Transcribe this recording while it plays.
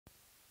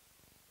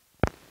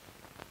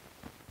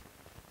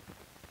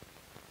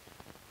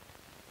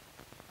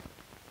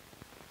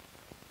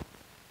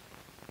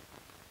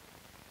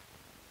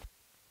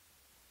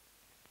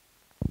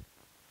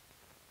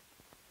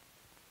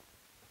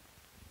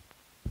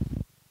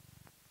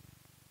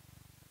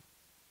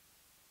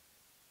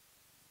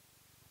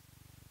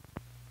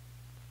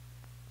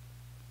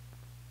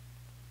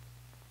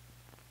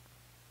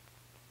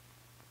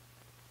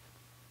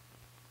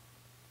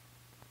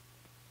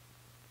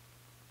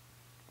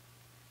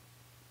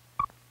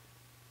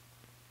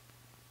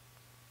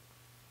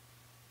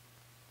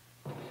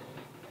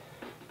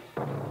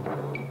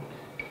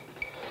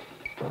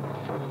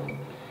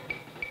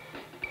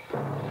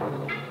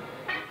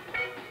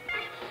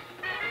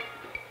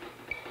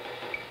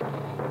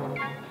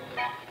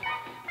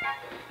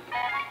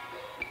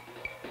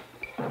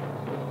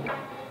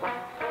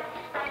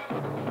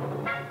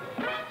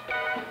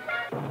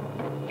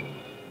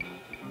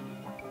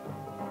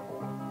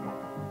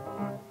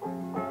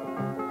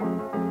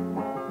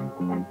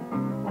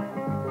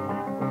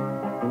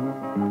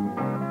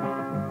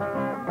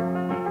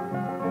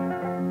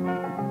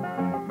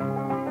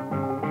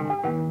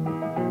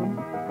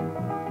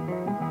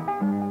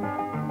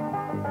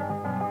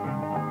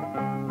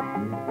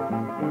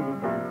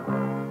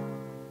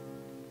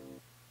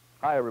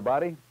Hi,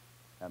 everybody,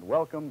 and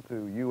welcome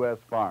to U.S.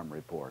 Farm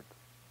Report.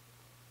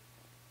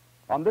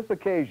 On this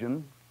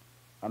occasion,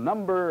 a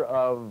number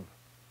of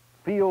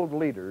field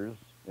leaders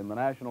in the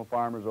National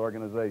Farmers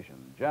Organization,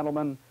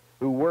 gentlemen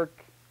who work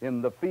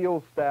in the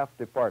Field Staff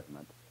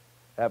Department,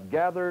 have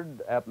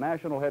gathered at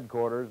national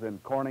headquarters in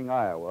Corning,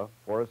 Iowa,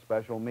 for a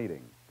special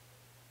meeting.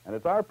 And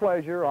it's our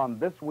pleasure on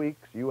this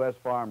week's U.S.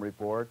 Farm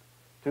Report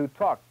to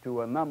talk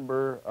to a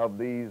number of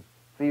these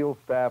field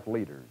staff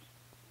leaders.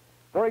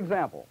 For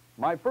example,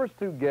 my first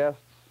two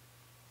guests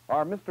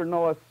are Mr.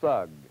 Noah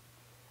Sugg.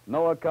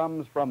 Noah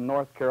comes from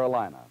North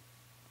Carolina.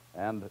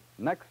 And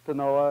next to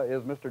Noah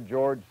is Mr.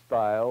 George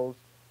Stiles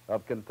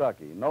of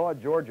Kentucky. Noah,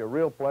 George, a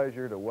real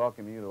pleasure to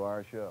welcome you to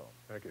our show.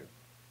 Thank you.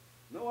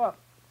 Noah,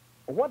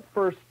 what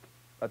first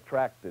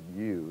attracted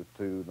you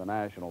to the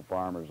National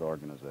Farmers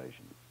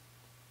Organization?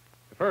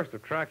 The first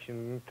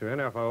attraction to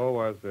NFO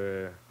was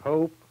the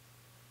hope,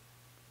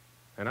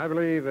 and I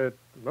believe that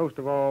most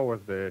of all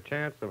was the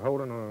chance of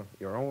holding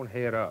your own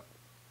head up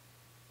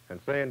and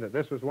saying that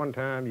this was one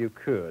time you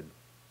could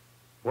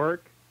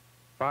work,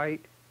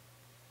 fight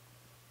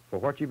for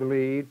what you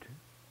believed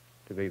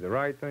to be the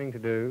right thing to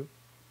do,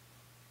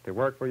 to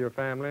work for your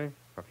family,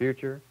 a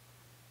future,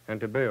 and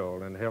to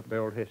build and help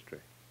build history.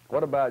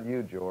 What about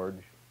you,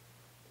 George?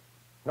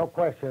 No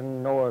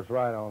question, Noah's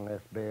right on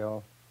this,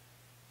 Bill.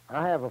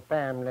 I have a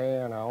family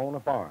and I own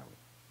a farm.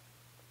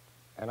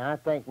 And I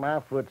think my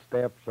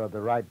footsteps are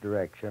the right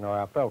direction, or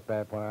I felt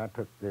that when I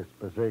took this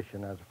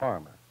position as a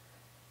farmer.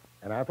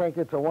 And I think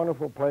it's a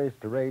wonderful place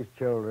to raise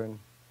children,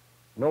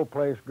 no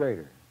place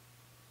greater.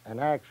 And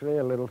actually,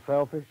 a little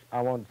selfish,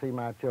 I want to see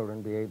my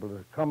children be able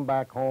to come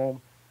back home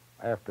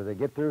after they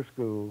get through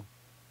school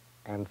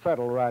and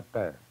settle right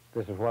there.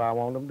 This is what I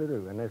want them to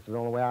do, and this is the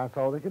only way I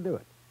saw they could do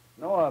it.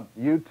 Noah,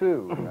 you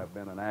too have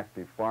been an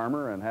active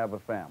farmer and have a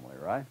family,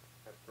 right?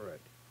 That's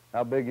correct.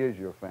 How big is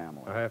your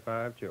family? I have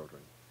 5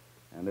 children.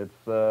 And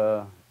it's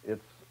a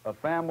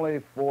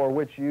family for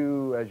which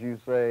you, as you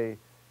say,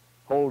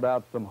 hold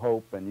out some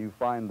hope, and you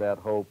find that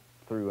hope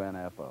through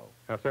NFO.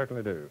 I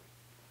certainly do.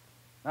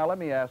 Now, let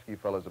me ask you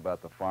fellas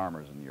about the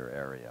farmers in your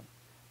area.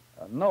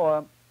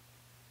 Noah,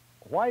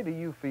 why do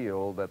you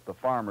feel that the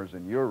farmers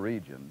in your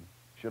region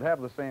should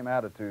have the same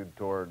attitude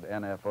toward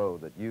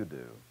NFO that you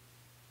do?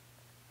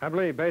 I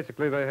believe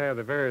basically they have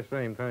the very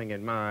same thing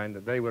in mind,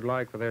 that they would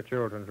like for their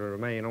children to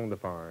remain on the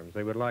farms.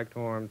 They would like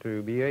for them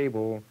to be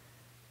able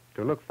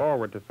to look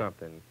forward to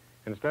something,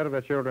 instead of their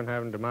children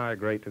having to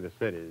migrate to the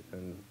cities,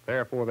 and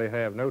therefore they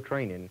have no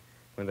training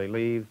when they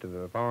leave to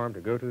the farm to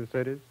go to the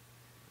cities.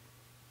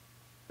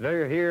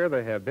 They're here,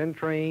 they have been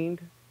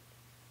trained,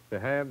 they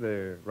have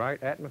the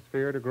right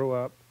atmosphere to grow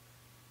up.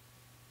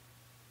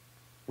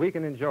 We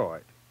can enjoy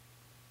it,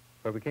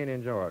 but we can't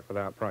enjoy it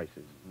without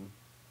prices.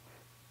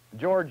 Mm-hmm.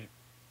 George,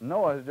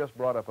 Noah has just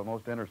brought up a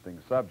most interesting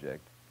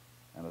subject,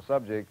 and a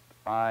subject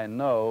I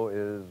know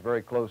is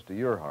very close to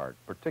your heart,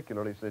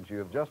 particularly since you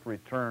have just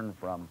returned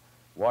from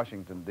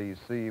Washington,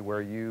 D.C.,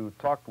 where you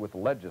talked with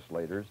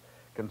legislators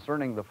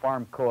concerning the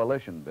Farm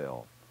Coalition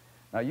Bill.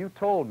 Now, you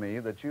told me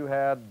that you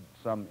had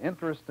some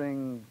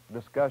interesting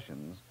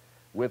discussions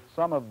with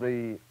some of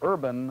the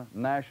urban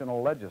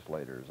national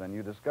legislators, and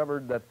you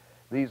discovered that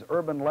these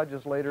urban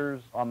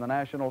legislators on the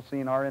national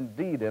scene are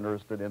indeed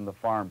interested in the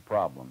farm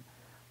problem.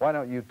 Why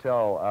don't you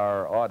tell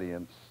our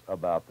audience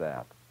about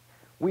that?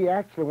 We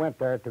actually went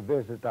there to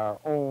visit our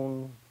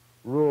own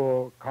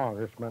rural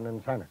congressmen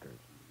and senators.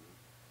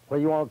 Well,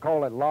 you want to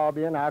call it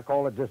lobbying, I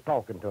call it just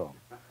talking to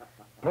them.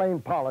 Plain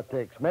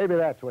politics, maybe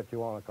that's what you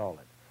want to call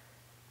it.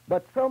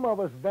 But some of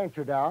us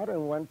ventured out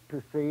and went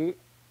to see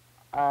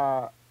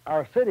our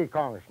city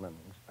congressmen.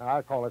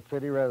 I call it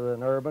city rather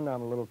than urban.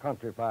 I'm a little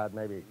countrified,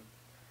 maybe.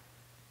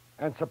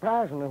 And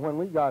surprisingly, when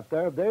we got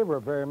there, they were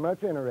very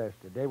much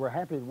interested. They were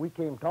happy that we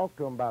came to talk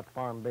to them about the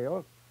farm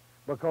bill,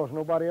 because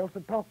nobody else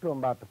had talked to them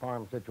about the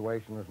farm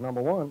situation, is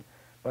number one.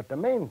 But the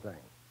main thing,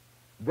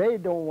 they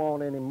don't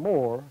want any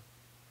more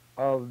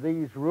of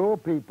these rural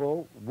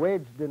people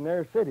wedged in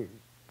their cities.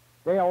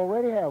 They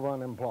already have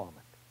unemployment.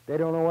 They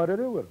don't know what to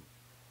do with them.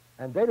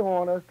 And they don't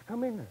want us to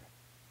come in there.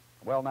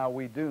 Well, now,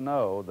 we do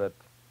know that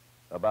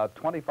about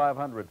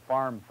 2,500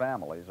 farm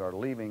families are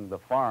leaving the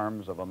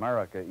farms of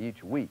America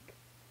each week.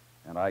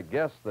 And I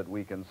guess that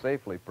we can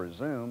safely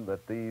presume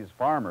that these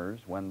farmers,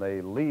 when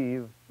they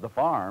leave the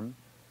farm,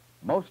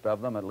 most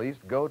of them at least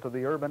go to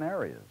the urban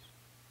areas.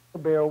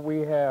 Bill, we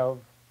have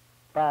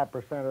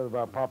 5% of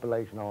our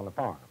population on the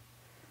farm.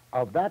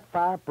 Of that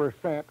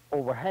 5%,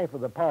 over half of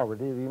the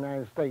poverty of the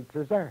United States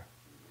is there.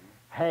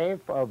 half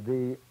of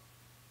the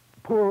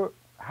poor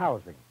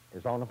housing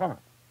is on the farm.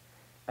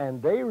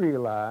 And they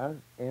realize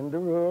in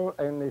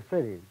the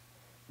cities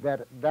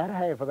that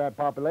half of that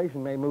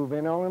population may move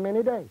in on them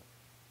any day.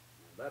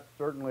 That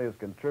certainly is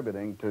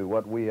contributing to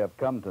what we have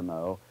come to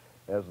know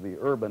as the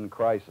urban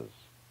crisis.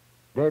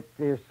 That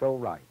is so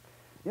right.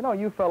 You know,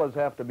 you fellas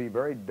have to be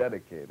very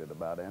dedicated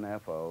about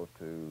NFO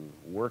to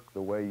work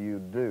the way you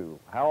do.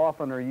 How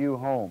often are you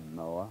home,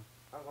 Noah?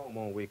 I'm home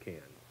on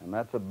weekends. And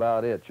that's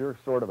about it. You're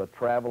sort of a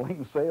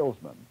traveling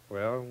salesman.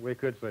 Well, we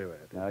could say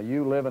that. Now,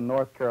 you live in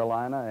North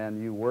Carolina,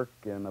 and you work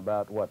in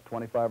about, what,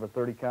 25 or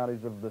 30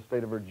 counties of the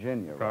state of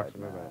Virginia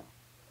Approximately right now. right.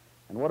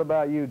 And what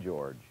about you,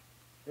 George?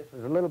 This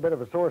is a little bit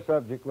of a sore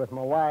subject with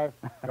my wife,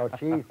 because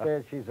she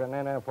says she's an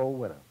NFO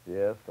widow.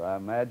 Yes, I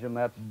imagine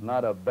that's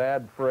not a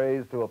bad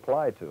phrase to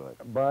apply to it.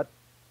 But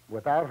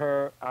without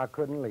her, I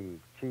couldn't leave.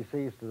 She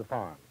sees to the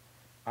farm.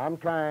 I'm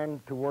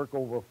trying to work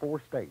over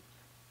 4 states: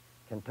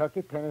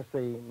 Kentucky,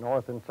 Tennessee,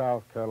 North and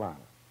South Carolina.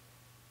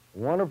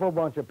 Wonderful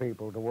bunch of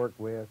people to work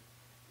with,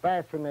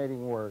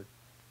 fascinating work.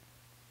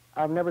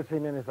 I've never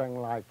seen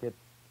anything like it,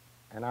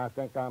 and I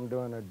think I'm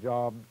doing a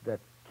job that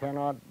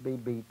cannot be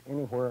beat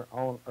anywhere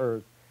on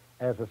earth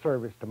as a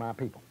service to my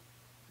people.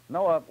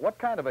 Noah, what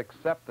kind of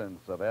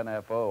acceptance of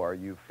NFO are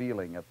you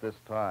feeling at this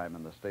time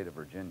in the state of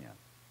Virginia?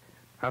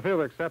 I feel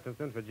the acceptance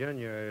in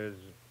Virginia is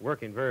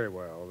working very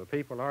well. The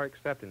people are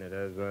accepting it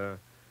as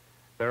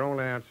their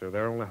only answer,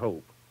 their only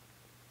hope.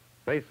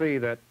 They see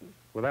that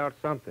without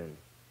something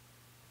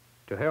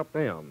to help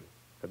them,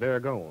 that they're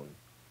going,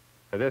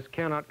 that this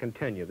cannot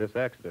continue, this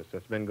exodus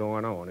that's been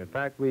going on. In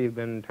fact, we've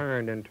been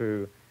turned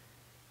into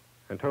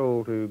and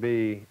told to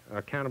be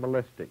a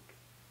cannibalistic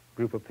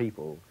group of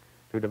people,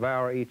 to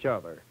devour each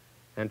other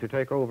and to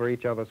take over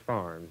each other's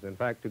farms, in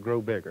fact, to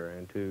grow bigger,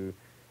 and to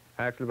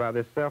actually, by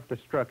this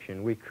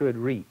self-destruction, we could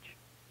reach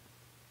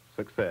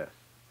success.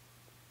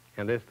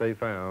 And this, they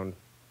found,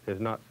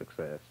 is not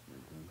success,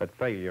 but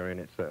failure in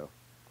itself.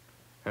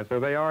 And so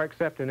they are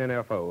accepting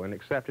NFO and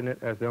accepting it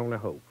as the only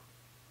hope.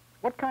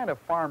 What kind of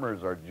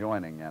farmers are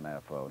joining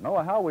NFO?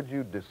 Noah, how would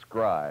you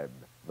describe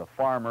the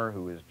farmer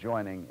who is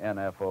joining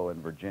NFO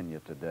in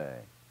Virginia today?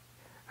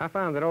 I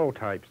found that all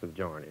types of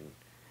joining.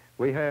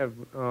 We have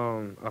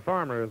a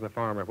farmer is a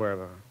farmer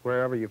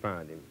wherever you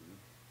find him.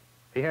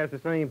 He has the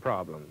same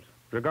problems,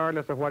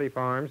 regardless of what he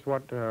farms,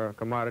 what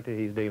commodity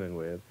he's dealing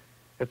with.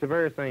 It's the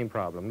very same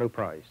problem, no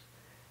price,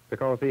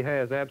 because he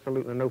has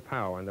absolutely no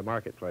power in the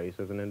marketplace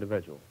as an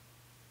individual.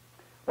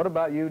 What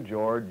about you,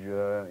 George,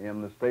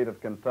 in the state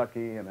of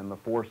Kentucky and in the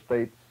 4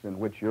 states in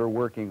which you're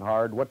working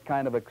hard? What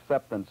kind of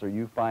acceptance are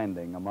you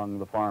finding among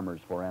the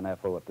farmers for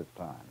NFO at this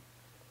time?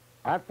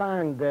 I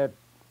find that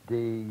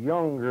the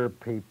younger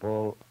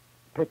people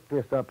pick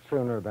this up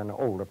sooner than the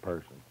older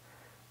person.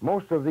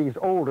 Most of these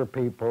older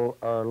people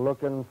are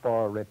looking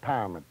for a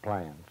retirement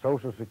plan,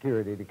 Social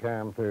Security to carry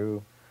them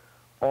through,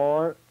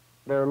 or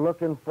they're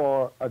looking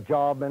for a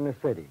job in the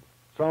city,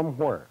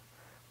 somewhere.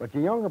 But the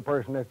younger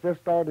person that's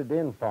just started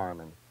in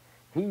farming,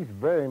 he's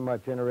very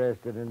much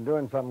interested in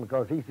doing something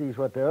because he sees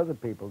what the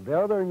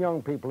other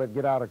young people that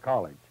get out of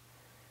college,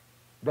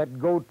 that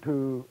go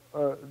to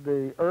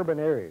the urban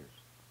areas,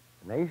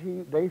 and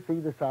they see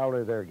the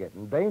salary they're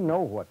getting. They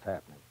know what's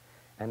happening,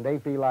 and they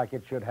feel like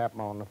it should happen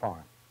on the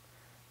farm.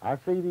 I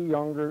see the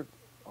younger,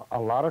 a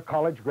lot of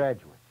college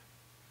graduates.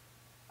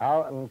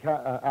 Out in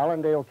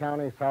Allendale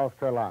County, South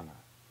Carolina.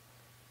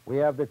 We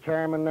have the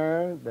chairman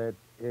there that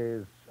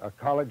is a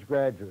college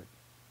graduate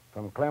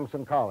from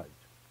Clemson College.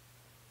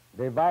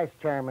 The vice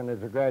chairman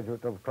is a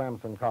graduate of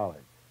Clemson College.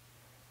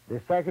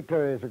 The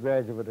secretary is a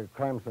graduate of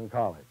Clemson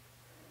College.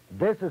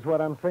 This is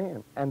what I'm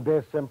seeing, and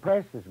this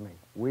impresses me.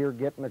 We're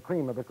getting the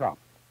cream of the crop.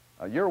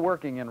 You're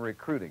working in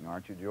recruiting,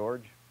 aren't you,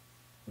 George?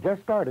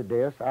 Just started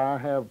this. I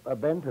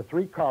have been to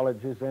 3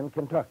 colleges in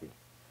Kentucky,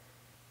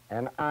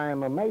 and I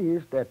am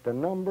amazed at the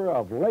number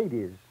of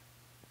ladies,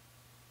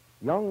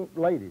 young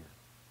ladies,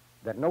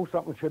 that know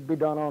something should be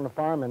done on the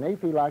farm, and they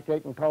feel like they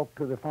can talk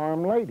to the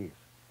farm ladies.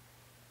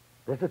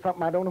 This is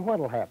something I don't know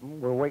what'll happen.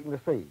 We're waiting to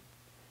see.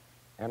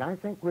 And I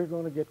think we're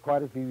going to get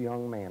quite a few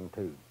young men,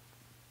 too.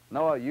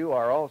 Noah, you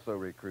are also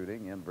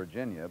recruiting in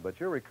Virginia, but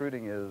your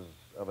recruiting is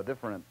of a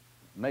different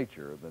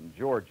nature than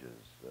George's.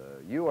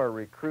 You are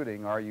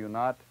recruiting, are you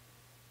not,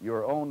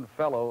 your own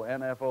fellow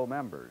NFO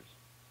members?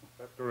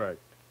 That's correct.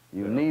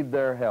 You need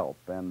their help.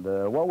 And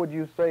what would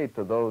you say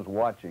to those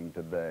watching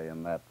today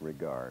in that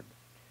regard?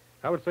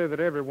 I would say that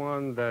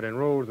everyone that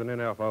enrolls in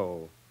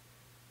NFO,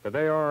 that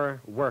they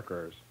are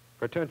workers,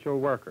 potential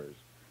workers,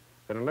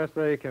 that unless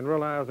they can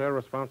realize their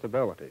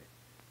responsibility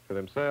to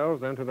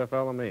themselves and to their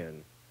fellow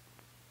men,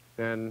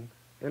 then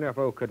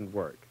NFO couldn't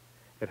work.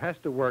 It has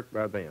to work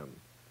by them.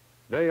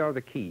 They are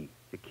the key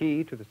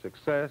to the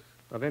success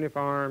of any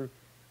farm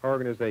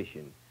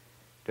organization.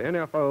 To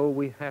NFO,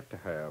 we have to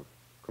have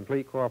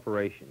complete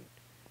cooperation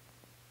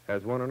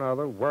as one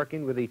another,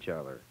 working with each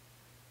other.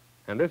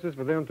 And this is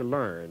for them to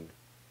learn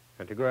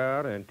and to go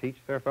out and teach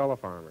their fellow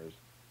farmers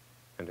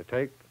and to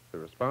take the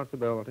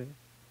responsibility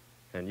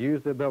and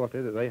use the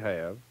ability that they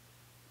have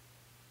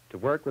to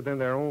work within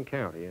their own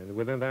county and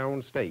within their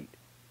own state,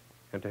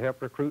 and to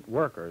help recruit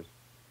workers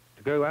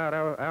to go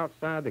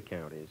outside the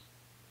counties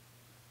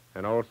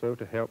and also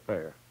to help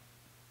there.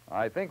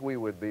 I think we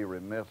would be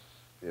remiss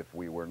if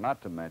we were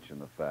not to mention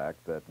the fact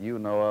that you,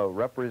 Noah,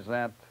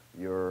 represent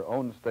your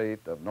own state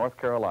of North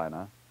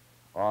Carolina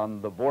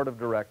on the board of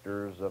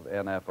directors of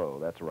NFO.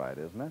 That's right,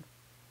 isn't it?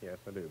 Yes,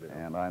 I do, Bill.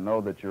 And I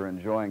know that you're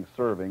enjoying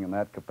serving in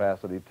that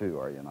capacity, too,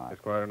 are you not?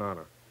 It's quite an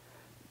honor.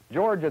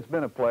 George, it's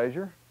been a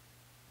pleasure.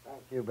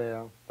 Thank you,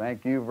 Bill.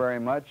 Thank you very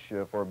much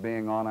for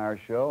being on our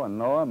show. And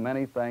Noah,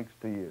 many thanks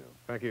to you.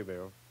 Thank you,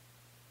 Bill.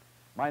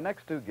 My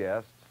next two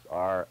guests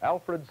are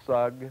Alfred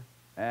Sugg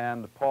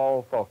and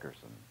Paul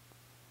Fulkerson.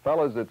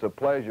 Fellas, it's a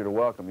pleasure to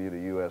welcome you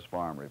to U.S.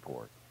 Farm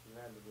Report.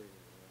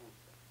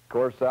 Of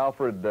course,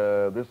 Alfred,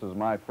 this is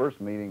my first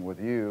meeting with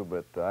you,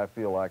 but I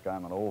feel like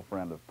I'm an old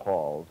friend of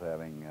Paul's,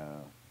 having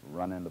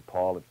run into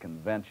Paul at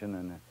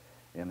convention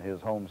in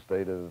his home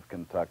state of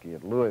Kentucky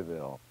at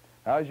Louisville.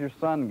 How's your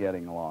son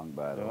getting along,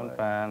 by the way? Doing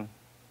fine.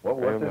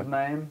 What's his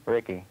name?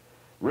 Ricky.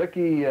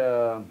 Ricky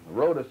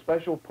wrote a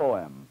special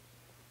poem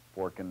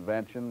for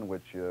convention,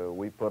 which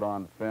we put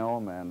on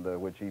film and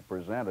which he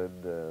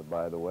presented,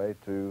 by the way,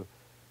 to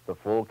the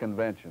full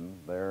convention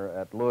there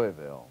at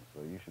Louisville.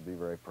 So you should be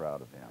very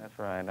proud of him. That's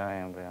right, I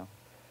am, Bill.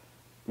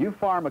 You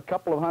farm a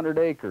couple of 100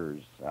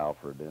 acres,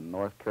 Alfred, in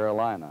North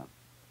Carolina,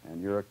 and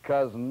you're a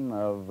cousin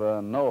of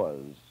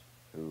Noah's,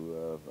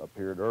 who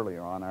appeared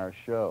earlier on our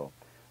show.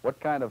 What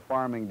kind of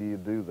farming do you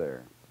do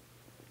there?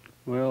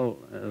 Well,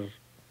 it's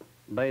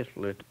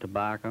basically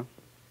tobacco.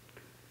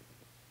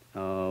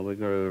 We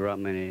grow right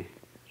many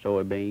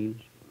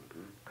soybeans,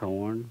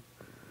 corn,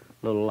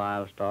 little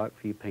livestock,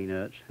 a few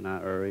peanuts in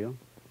our area.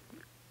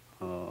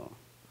 Of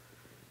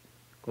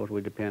course,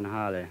 we depend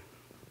highly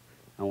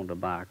on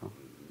tobacco.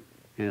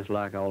 And it's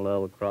like all the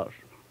other crops,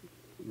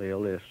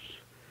 Bill, it's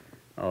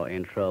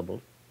in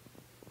trouble.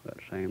 Got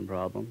the same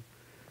problem.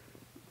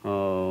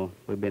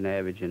 We've been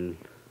averaging,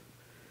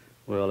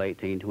 well,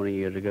 18, 20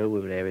 years ago, we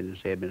were averaging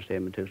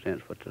 72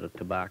 cents for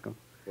tobacco.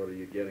 What are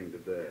you getting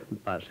today?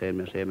 About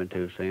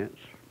 72 cents.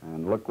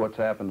 And look what's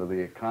happened to the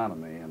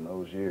economy in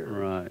those years.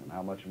 Right. And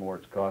how much more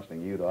it's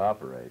costing you to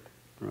operate.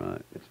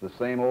 Right. It's the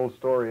same old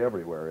story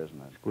everywhere, isn't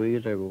it?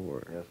 Squeeze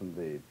everywhere. Yes,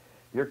 indeed.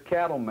 You're a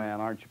cattleman,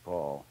 aren't you,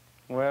 Paul?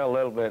 Well, a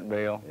little bit,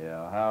 Bill.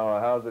 Yeah.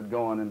 How's it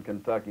going in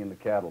Kentucky in the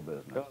cattle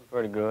business? Doing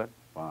pretty good.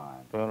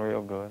 Fine. Doing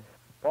real good.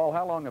 Paul,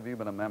 how long have you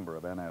been a member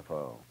of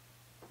NFO?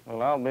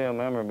 Well, I'll be a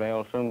member,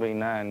 Bill. Soon be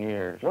 9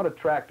 years. What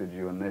attracted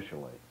you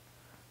initially?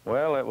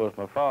 Well, it was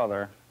my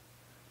father,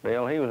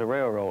 Bill. He was a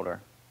railroader.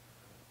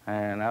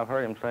 And I've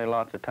heard him say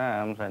lots of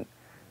times that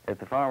if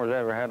the farmers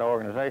ever had an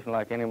organization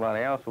like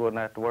anybody else, they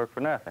wouldn't have to work for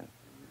nothing.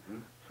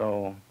 Mm-hmm.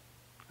 So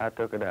I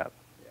took it up.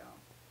 Yeah.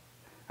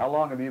 How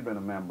long have you been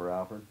a member,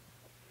 Alfred?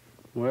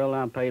 Well,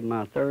 I paid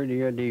my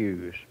third-year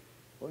dues.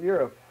 Well,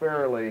 you're a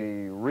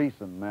fairly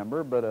recent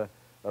member, but a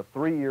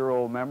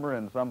 3-year-old member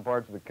in some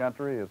parts of the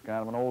country is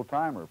kind of an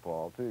old-timer,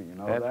 Paul, too. You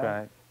know That's that?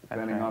 right.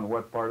 Depending That's right. on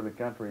what part of the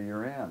country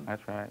you're in.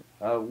 That's right.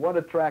 What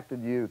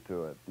attracted you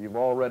to it? You've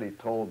already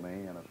told me,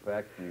 in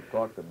effect, you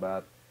talked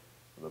about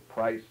the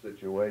price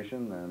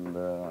situation, and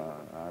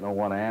I don't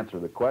want to answer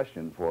the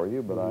question for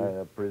you, but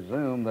I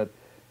presume that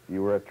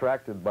you were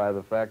attracted by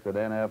the fact that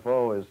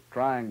NFO is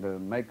trying to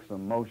make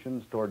some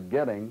motions toward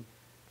getting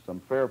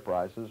some fair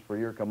prices for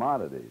your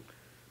commodities.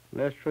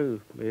 That's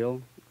true,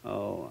 Bill.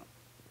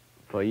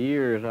 For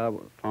years I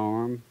would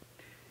farm,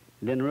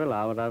 didn't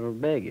realize I was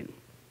begging.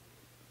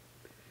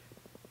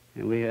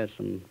 And we had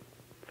some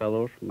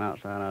fellows from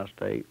outside our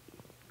state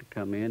to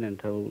come in and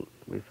told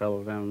we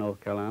fellows down in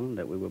North Carolina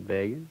that we were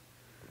begging.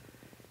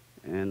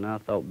 And I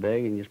thought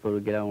begging, you're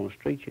supposed to get out on the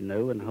street, you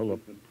know, and hold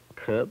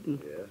a cup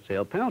and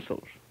sell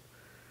pencils.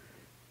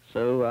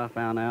 So I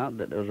found out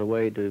that there was a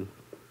way to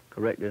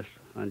correct this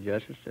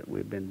injustice that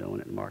we've been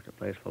doing in the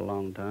marketplace for a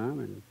long time.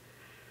 And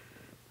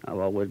I've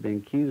always been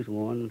accused of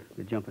one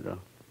to jump at a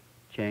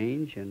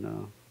change,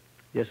 and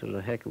this is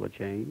a heck of a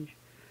change.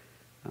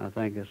 I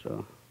think it's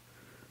a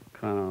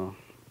kind of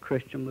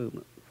Christian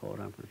movement, as far as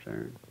I'm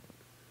concerned.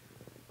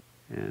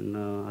 And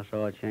I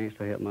saw a chance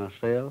to help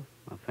myself,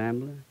 my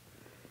family,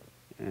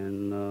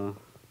 and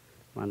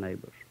my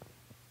neighbors.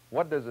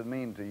 What does it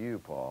mean to you,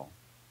 Paul?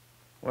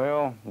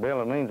 Well,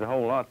 Bill, it means a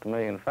whole lot to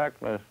me. In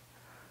fact,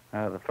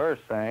 the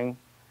first thing,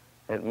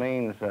 it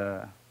means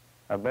a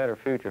better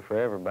future for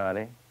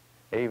everybody,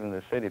 even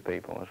the city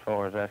people, as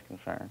far as that's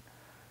concerned.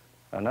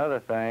 Another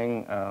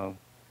thing,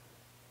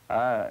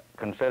 I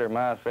consider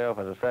myself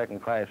as a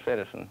second-class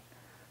citizen,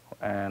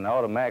 and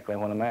automatically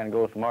when a man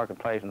goes to the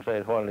marketplace and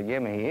says, what'll he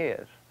give me, he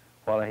is,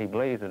 whether he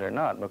believes it or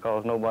not,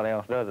 because nobody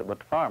else does it but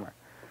the farmer.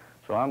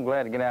 So I'm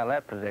glad to get out of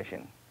that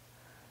position.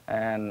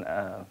 And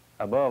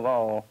above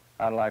all,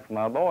 I'd like for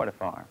my boy to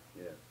farm.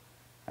 Yes.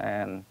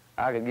 And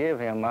I could give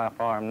him my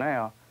farm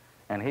now,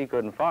 and he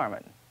couldn't farm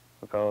it,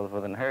 because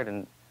with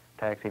inheritance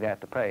tax he'd have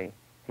to pay,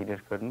 he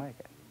just couldn't make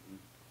it.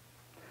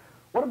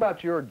 What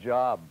about your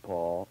job,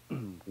 Paul,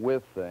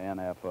 with the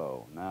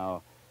NFO?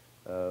 Now,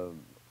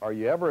 are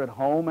you ever at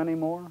home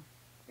anymore?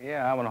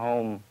 Yeah, I'm at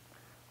home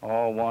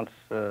Oh, once,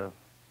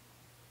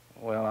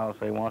 well, I'll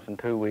say once in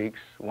 2 weeks.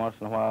 Once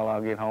in a while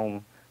I'll get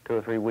home 2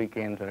 or 3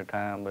 weekends at a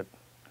time, but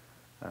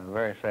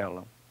very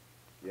seldom.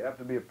 You have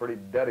to be a pretty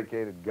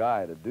dedicated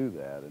guy to do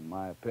that, in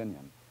my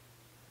opinion.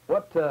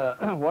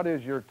 What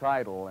is your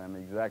title and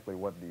exactly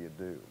what do you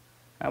do?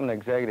 I'm an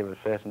executive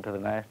assistant to the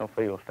National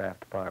Field Staff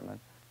Department.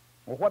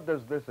 Well, what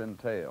does this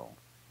entail?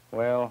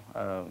 Well,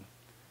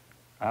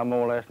 I'm more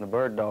or less in the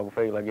bird dog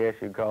field, I guess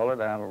you'd call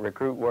it. I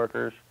recruit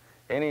workers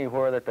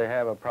anywhere that they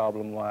have a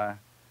problem. Why,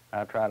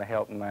 I try to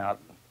help them out,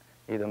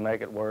 either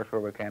make it worse or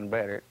we can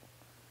better it,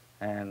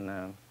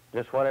 and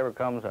just whatever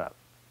comes up.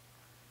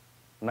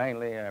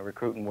 Mainly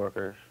recruiting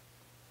workers,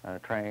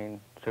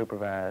 train,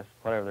 supervise,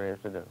 whatever there is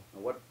to do.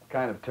 What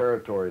kind of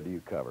territory do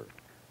you cover?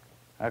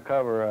 I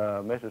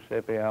cover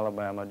Mississippi,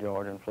 Alabama,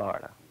 Georgia, and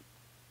Florida.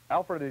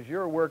 Alfred, is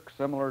your work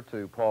similar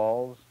to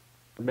Paul's?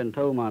 I've been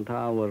told my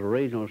title was a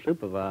regional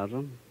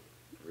supervisor,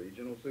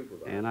 Regional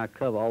supervisor. and I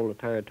cover all the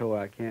territory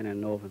I can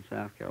in North and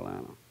South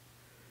Carolina,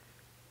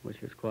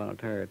 which is quite a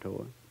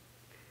territory.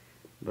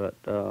 But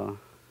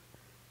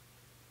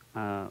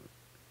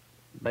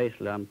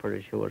basically, I'm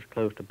pretty sure it's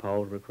close to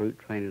Paul's: recruit,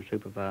 train, and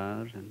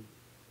supervise.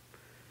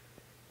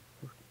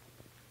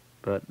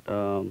 But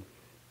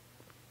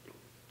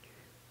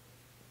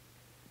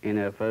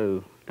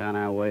NFO down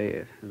our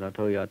way, as I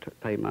told you, I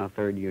paid my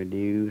third-year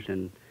dues,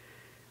 and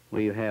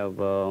we have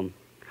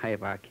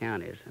half our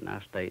counties in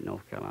our state,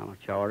 North Carolina,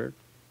 chartered.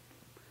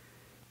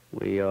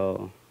 We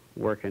are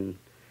working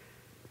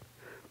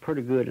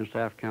pretty good in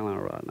South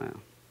Carolina right now.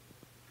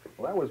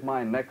 Well, that was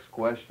my next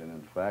question,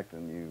 in fact,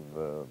 and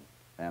you've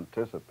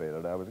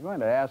anticipated. I was going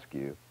to ask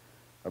you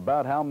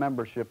about how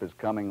membership is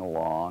coming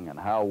along and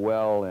how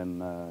well in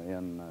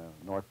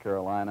North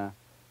Carolina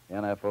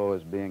NFO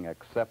is being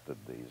accepted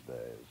these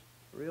days.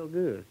 Real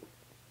good.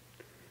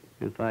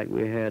 In fact,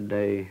 we had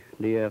a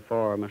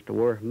DFR, Mr.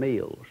 Worth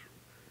Mills,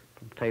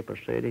 from Taper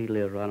City. He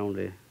lives right on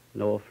the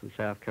North and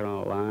South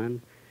Carolina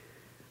line.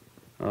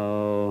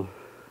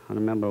 I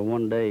remember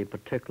one day in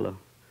particular,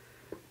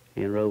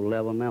 he enrolled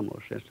 11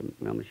 members since the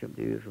membership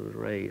dues was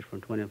raised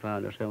from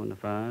 25 to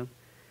 75.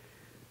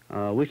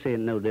 We see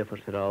no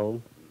difference at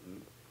all.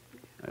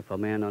 If a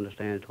man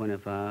understands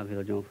 25,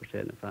 he'll join for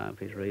 75 if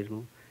he's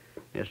reasonable.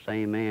 This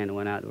same man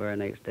went out the very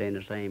next day in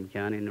the same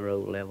county and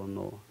enrolled 11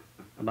 more.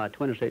 About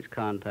 26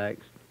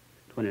 contacts,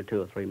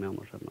 22 or 3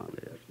 members, something like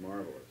this. That's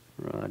marvelous.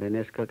 Right, and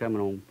it's coming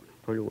on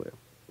pretty well.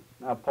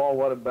 Now, Paul,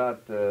 what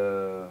about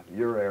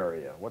your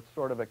area? What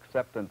sort of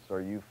acceptance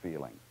are you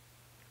feeling?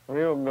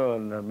 Real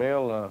good,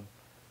 Bill.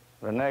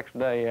 The next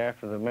day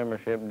after the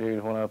membership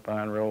dues went up,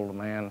 I enrolled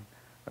the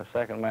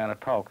second man I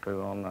talked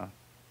to on the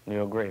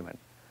new agreement.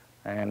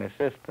 And it's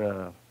just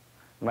a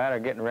matter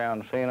of getting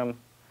around and seeing them.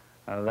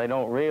 They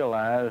don't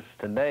realize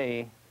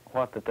today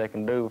what that they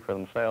can do for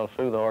themselves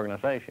through the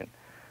organization.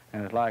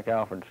 And it's like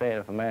Alfred said,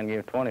 if a man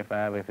gives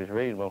 25, if it's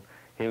reasonable,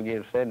 he'll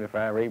give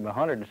 75 or even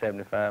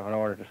 175 in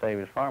order to save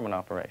his farming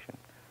operation.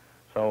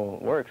 So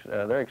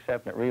they're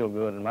accepting it real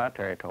good in my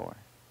territory.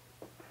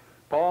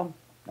 Paul,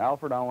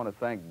 Alfred, I want to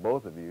thank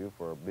both of you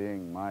for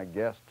being my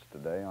guests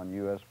today on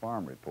U.S.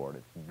 Farm Report.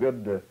 It's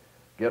good to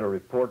get a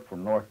report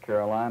from North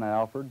Carolina,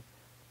 Alfred,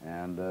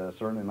 and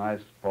certainly nice,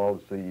 Paul,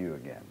 to see you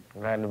again.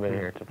 Glad to be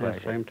here. It's a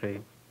pleasure. Same to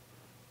you.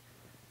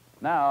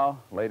 Now,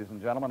 ladies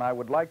and gentlemen, I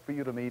would like for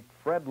you to meet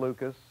Fred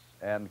Lucas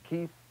and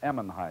Keith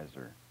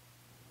Emmenheiser.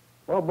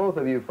 Well, both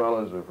of you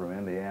fellows are from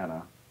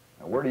Indiana.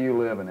 Now, where do you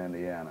live in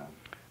Indiana?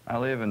 I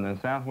live in the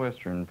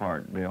southwestern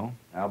part, Bill.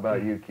 How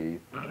about you,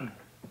 Keith?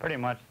 Pretty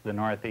much the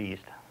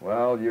northeast.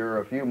 Well, you're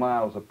a few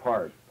miles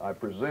apart. I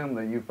presume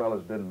that you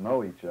fellows didn't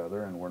know each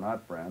other and were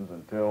not friends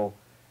until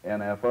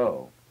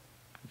NFO.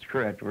 That's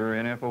correct. We're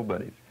NFO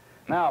buddies.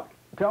 Now,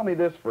 tell me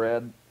this,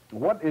 Fred.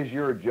 What is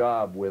your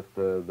job with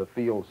the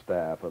field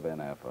staff of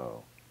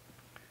NFO?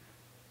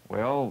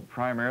 Well,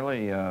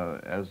 primarily,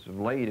 as of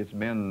late, it's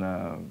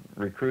been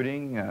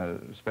recruiting,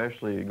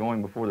 especially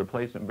going before the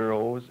placement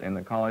bureaus in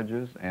the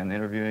colleges and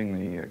interviewing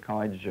the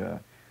college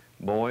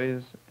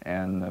boys.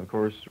 And, of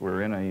course,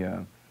 we're in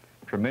a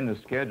tremendous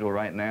schedule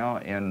right now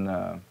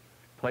in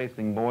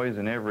placing boys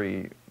in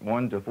every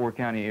 1 to 4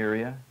 county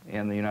area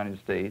in the United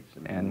States,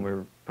 and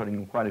we're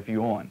putting quite a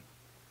few on.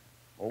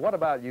 Well, what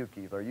about you,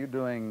 Keith? Are you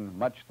doing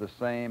much the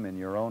same in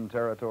your own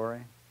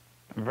territory?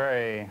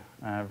 Very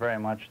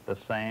much the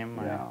same.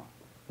 Yeah. I'll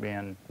be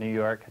in New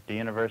York at the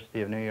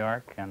University of New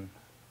York and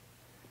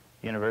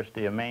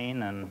University of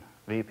Maine and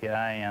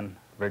VPI in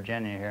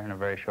Virginia here in a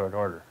very short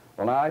order.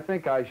 Well, now, I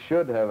think I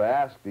should have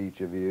asked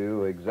each of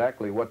you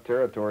exactly what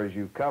territories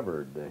you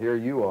covered. Here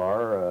you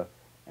are,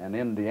 an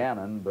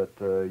Indianan, but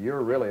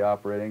you're really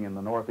operating in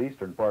the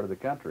northeastern part of the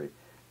country.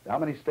 How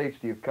many states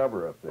do you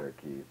cover up there,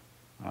 Keith?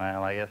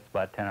 Well, I guess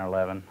about 10 or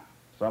 11.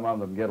 Some of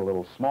them get a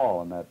little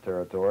small in that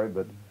territory,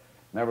 but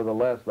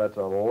nevertheless, that's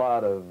a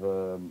lot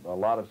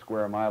of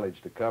square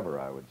mileage to cover,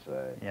 I would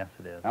say. Yes,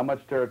 it is. How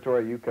much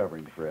territory are you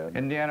covering, Fred?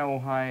 Indiana,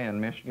 Ohio,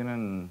 and Michigan,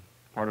 and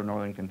part of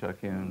northern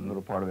Kentucky, and a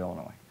little part of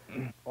Illinois.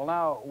 Well,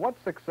 now, what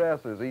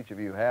success is each of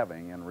you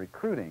having in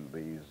recruiting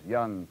these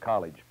young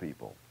college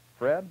people?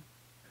 Fred?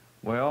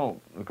 Well,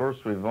 of course,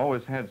 we've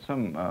always had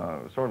some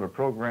sort of a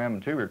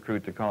program to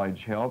recruit to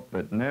college help,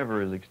 but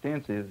never as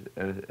extensive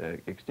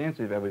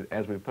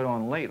as we've put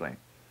on lately.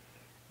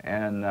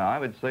 And I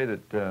would say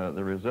that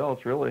the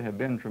results really have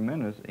been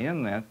tremendous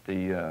in that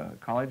the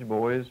college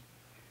boys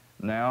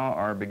now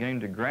are beginning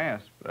to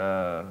grasp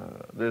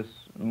this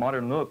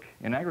modern look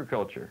in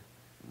agriculture,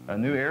 a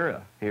new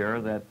era here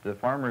that the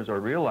farmers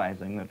are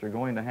realizing that they're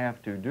going to have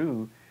to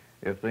do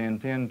if they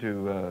intend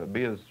to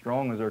be as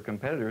strong as their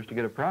competitors to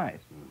get a prize.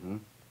 Mm-hmm.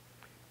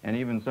 And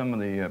even some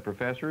of the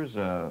professors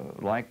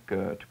like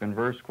to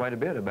converse quite a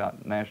bit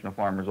about National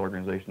Farmers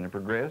Organization and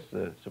progress,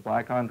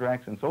 supply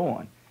contracts, and so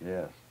on.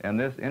 Yes. And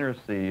this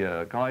interests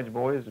the college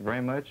boys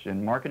very much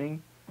in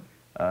marketing,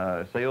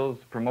 sales,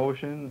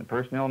 promotion,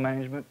 personnel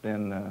management,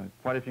 and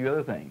quite a few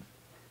other things.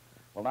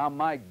 Well, now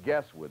my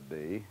guess would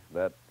be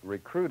that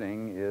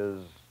recruiting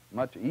is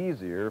much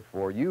easier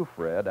for you,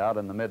 Fred, out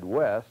in the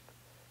Midwest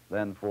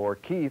than for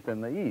Keith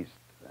in the East.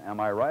 Am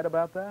I right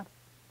about that?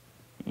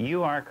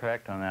 You are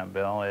correct on that,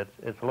 Bill. It's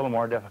a little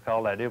more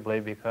difficult, I do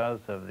believe, because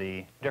of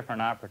the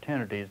different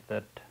opportunities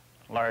that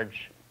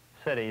large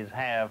cities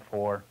have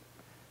for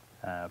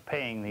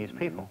paying these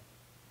people.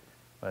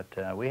 But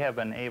we have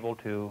been able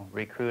to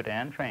recruit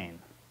and train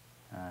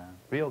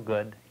real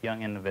good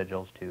young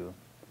individuals to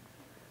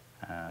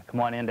come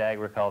on into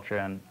agriculture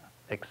and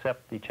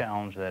accept the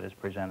challenge that is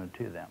presented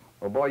to them.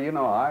 Well, boy, you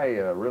know, I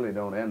really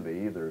don't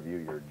envy either of you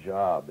your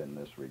job in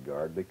this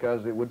regard,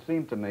 because it would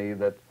seem to me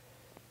that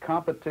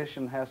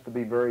competition has to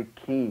be very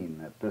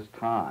keen at this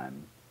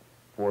time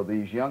for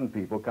these young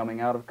people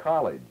coming out of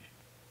college.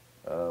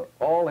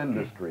 All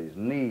industries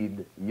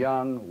need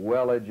young,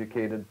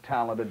 well-educated,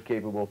 talented,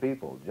 capable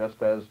people,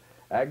 just as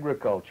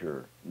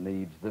agriculture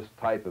needs this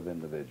type of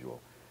individual.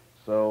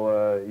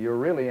 So you're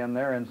really in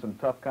there in some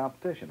tough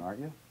competition,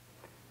 aren't you?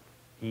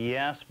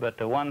 Yes, but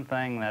the one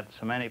thing that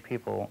so many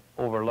people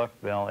overlook,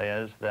 Bill,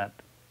 is that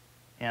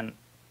in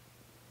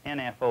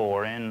NFO,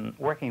 or in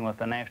working with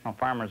the National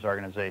Farmers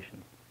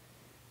Organization,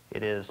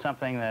 it is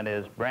something that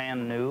is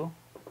brand new.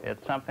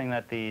 It's something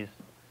that these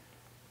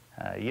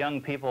young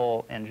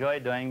people enjoy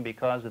doing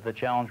because of the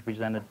challenge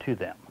presented to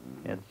them.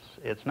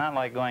 It's not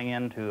like going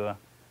into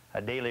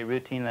a daily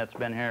routine that's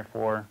been here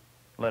for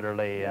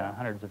literally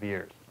hundreds of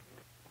years.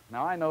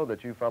 Now, I know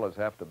that you fellows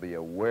have to be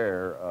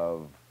aware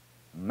of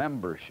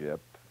membership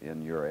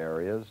in your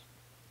areas.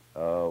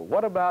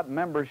 What about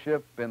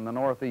membership in the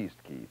Northeast,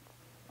 Keith?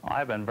 Well,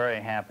 I've been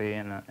very happy,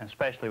 and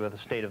especially with the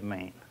state of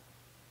Maine.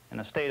 In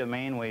the state of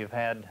Maine, we've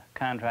had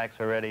contracts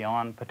already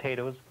on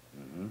potatoes,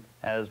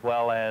 as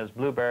well as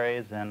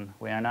blueberries, and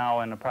we are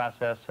now in the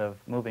process of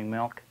moving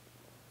milk.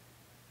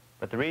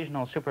 But the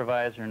regional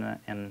supervisor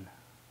in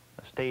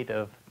the state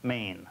of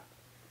Maine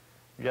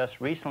just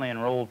recently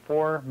enrolled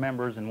 4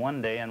 members in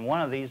one day, and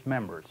one of these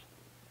members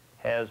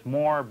has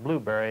more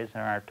blueberries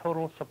than our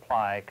total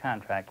supply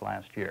contract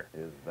last year.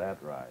 Is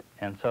that right?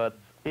 And so it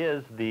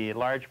is the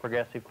large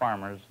progressive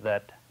farmers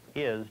that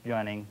is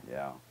joining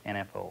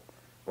NFO.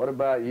 What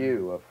about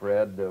you,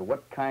 Fred?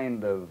 What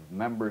kind of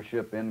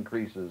membership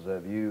increases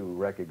have you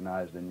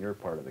recognized in your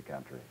part of the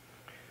country?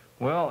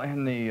 Well,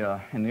 in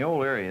the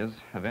old areas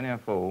of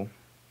NFO,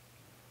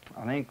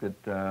 I think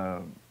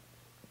that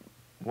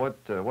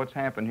what's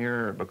happened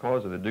here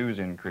because of the dues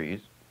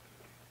increase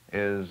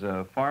is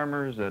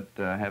farmers that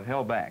have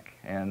held back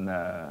and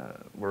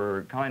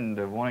were kind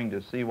of wanting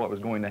to see what was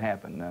going to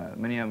happen.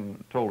 Many of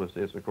them told us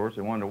this, of course.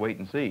 They wanted to wait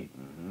and see.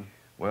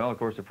 Well, of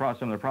course,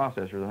 some of the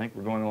processors, I think,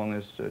 we're going along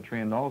this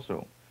trend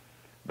also.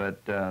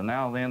 But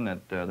now then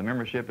that the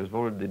membership has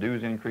voted the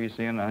dues increase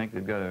in, I think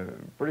they've got a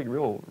pretty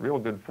real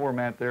good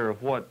format there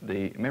of what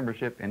the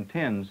membership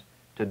intends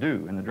to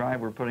do. And the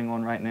drive we're putting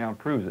on right now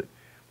proves it.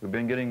 We've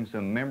been getting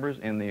some members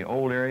in the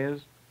old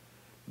areas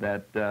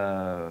that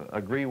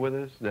agree with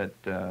us, that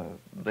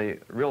they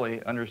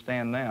really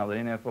understand now that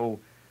NFO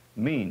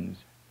means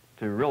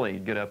to really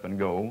get up and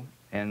go.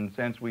 And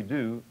since we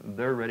do,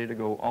 they're ready to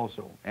go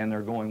also, and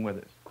they're going with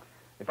us.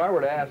 If I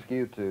were to ask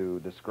you to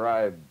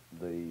describe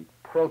the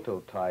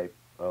prototype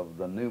of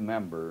the new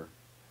member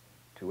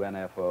to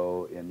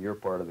NFO in your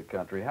part of the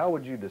country, how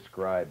would you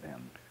describe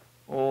him?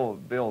 Oh,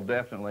 Bill,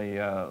 definitely.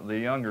 The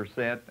younger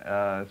set,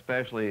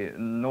 especially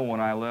no one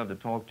I love to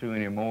talk to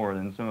any more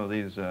than some of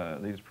these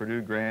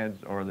Purdue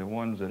grads, or the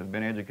ones that have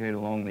been educated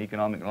along the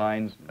economic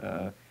lines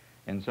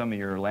in some of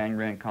your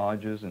land-grant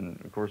colleges, and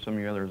of course some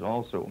of your others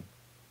also.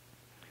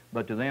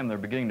 But to them, they're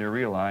beginning to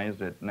realize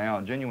that now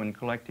genuine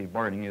collective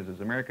bargaining is as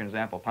American as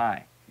apple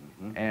pie.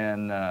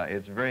 And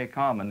it's very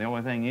common. The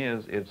only thing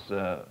is, it's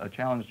a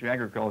challenge to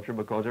agriculture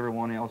because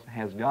everyone else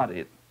has got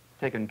it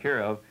taken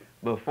care of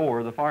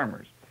before the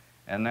farmers.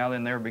 And now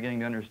then they're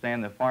beginning to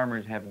understand that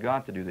farmers have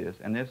got to do this.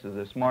 And this is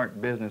a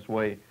smart business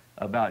way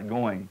about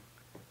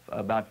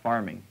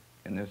farming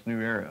in this new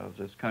era of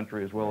this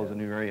country, as well as a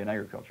new area in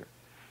agriculture.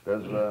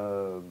 Does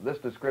this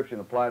description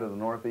apply to the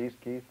Northeast,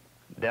 Keith?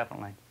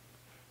 Definitely.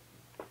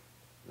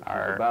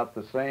 It's about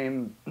the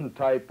same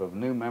type of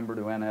new member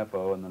to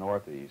NFO in the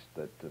Northeast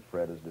that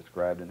Fred has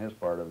described in his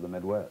part of the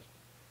Midwest.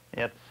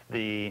 It's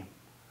the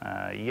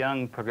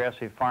young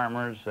progressive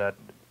farmers that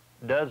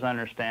does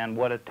understand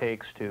what it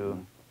takes to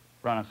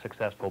run a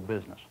successful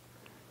business.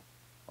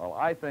 Well,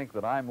 I think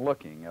that I'm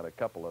looking at a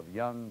couple of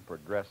young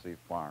progressive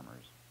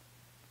farmers.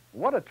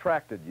 What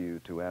attracted you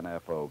to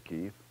NFO,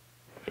 Keith?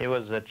 It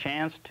was a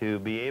chance to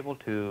be able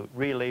to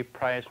really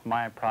price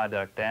my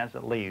product as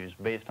it leaves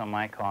based on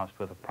my cost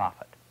with a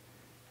profit.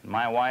 And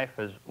my wife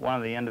is one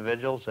of the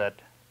individuals that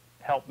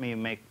helped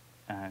me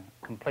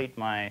complete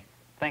my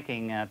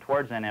thinking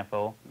towards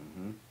NFO.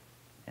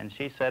 And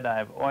she said,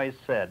 I've always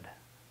said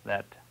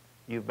that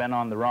you've been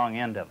on the wrong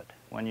end of it.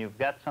 When you've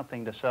got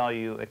something to sell,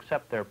 you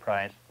accept their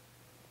price.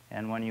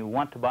 And when you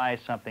want to buy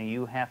something,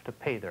 you have to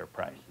pay their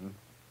price.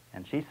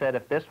 And she said,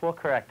 if this will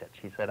correct it,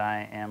 she said,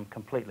 I am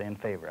completely in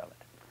favor of it.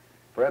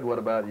 Fred, what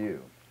about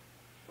you?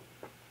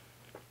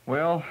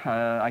 Well,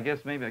 I guess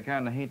maybe I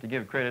kind of hate to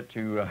give credit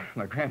to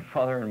my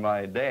grandfather and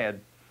my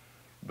dad,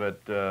 but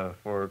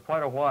for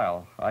quite a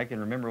while, I can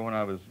remember when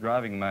I was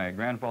driving my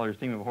grandfather's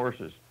team of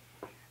horses,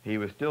 he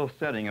was still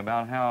studying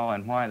about how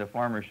and why the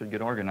farmers should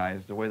get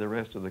organized the way the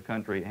rest of the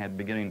country had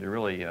beginning to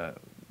really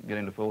get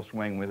into full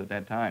swing with at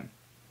that time.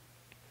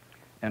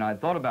 And I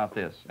thought about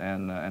this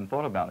and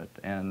thought about it,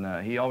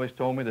 and he always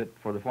told me that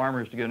for the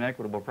farmers to get an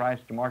equitable price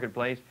to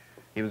marketplace,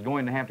 he was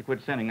going to have to quit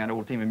sending that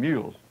old team of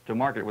mules to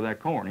market with that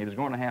corn. He was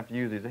going to have to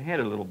use his head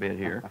a little bit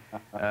here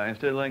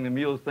instead of letting the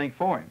mules think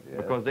for him,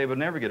 because they would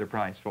never get a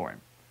price for him.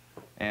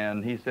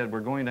 And he said, we're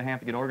going to have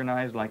to get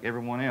organized like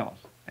everyone else.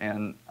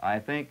 And I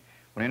think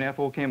when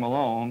NFO came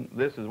along,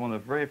 this is one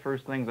of the very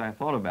first things I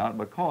thought about,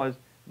 because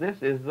this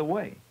is the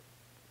way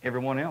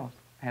everyone else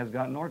has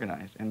gotten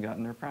organized and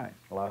gotten their price.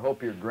 Well, I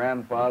hope your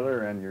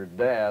grandfather and your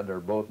dad are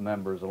both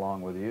members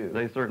along with you.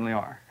 They certainly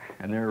are,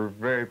 and they're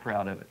very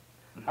proud of it.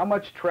 How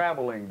much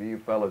traveling do you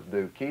fellas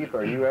do? Keith,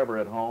 are you ever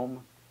at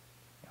home?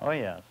 Oh,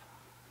 yes.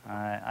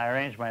 I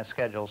arrange my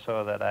schedule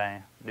so that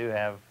I do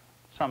have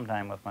some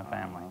time with my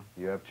family.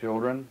 You have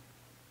children?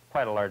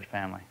 Quite a large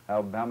family.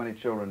 How many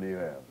children do you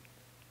have?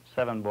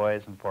 7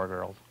 boys and 4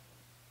 girls.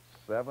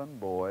 7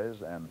 boys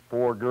and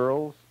 4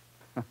 girls?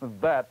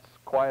 That's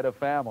quite a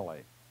family.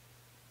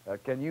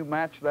 Can you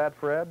match that,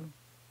 Fred?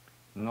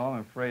 No, I'm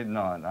afraid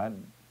not. I'd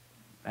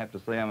have to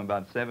say I'm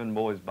about 7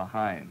 boys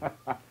behind.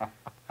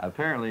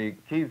 Apparently,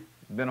 Keith's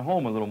been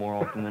home a little more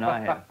often than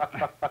I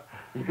have.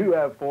 You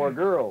have 4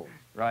 girls.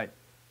 Right.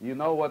 You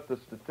know what the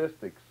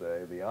statistics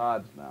say, the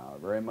odds now are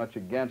very much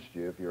against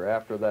you if you're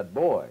after that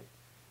boy.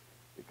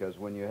 Because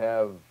when you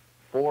have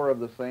 4 of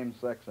the same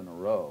sex in a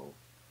row,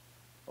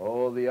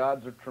 oh, the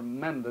odds are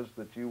tremendous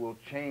that you will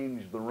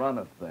change the run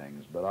of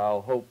things. But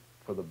I'll hope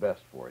for the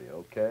best for you,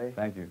 okay?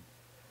 Thank you.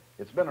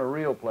 It's been a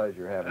real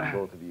pleasure having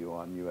both of you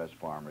on U.S.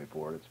 Farm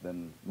Report. It's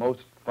been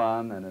most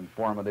fun and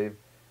informative,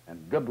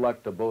 and good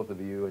luck to both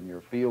of you and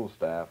your field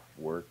staff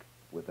work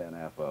with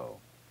NFO.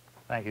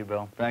 Thank you,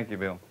 Bill. Thank you,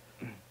 Bill.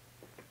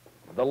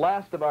 The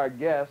last of our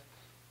guests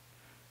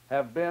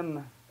have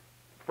been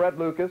Fred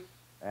Lucas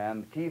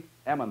and Keith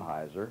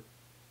Emmenheiser,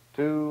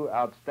 2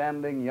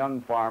 outstanding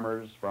young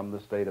farmers from the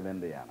state of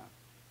Indiana.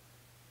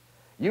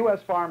 U.S.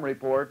 Farm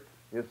Report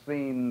is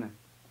seen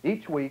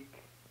each week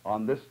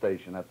on this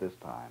station at this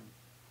time.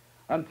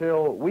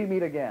 Until we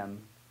meet again,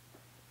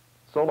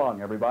 so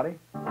long, everybody.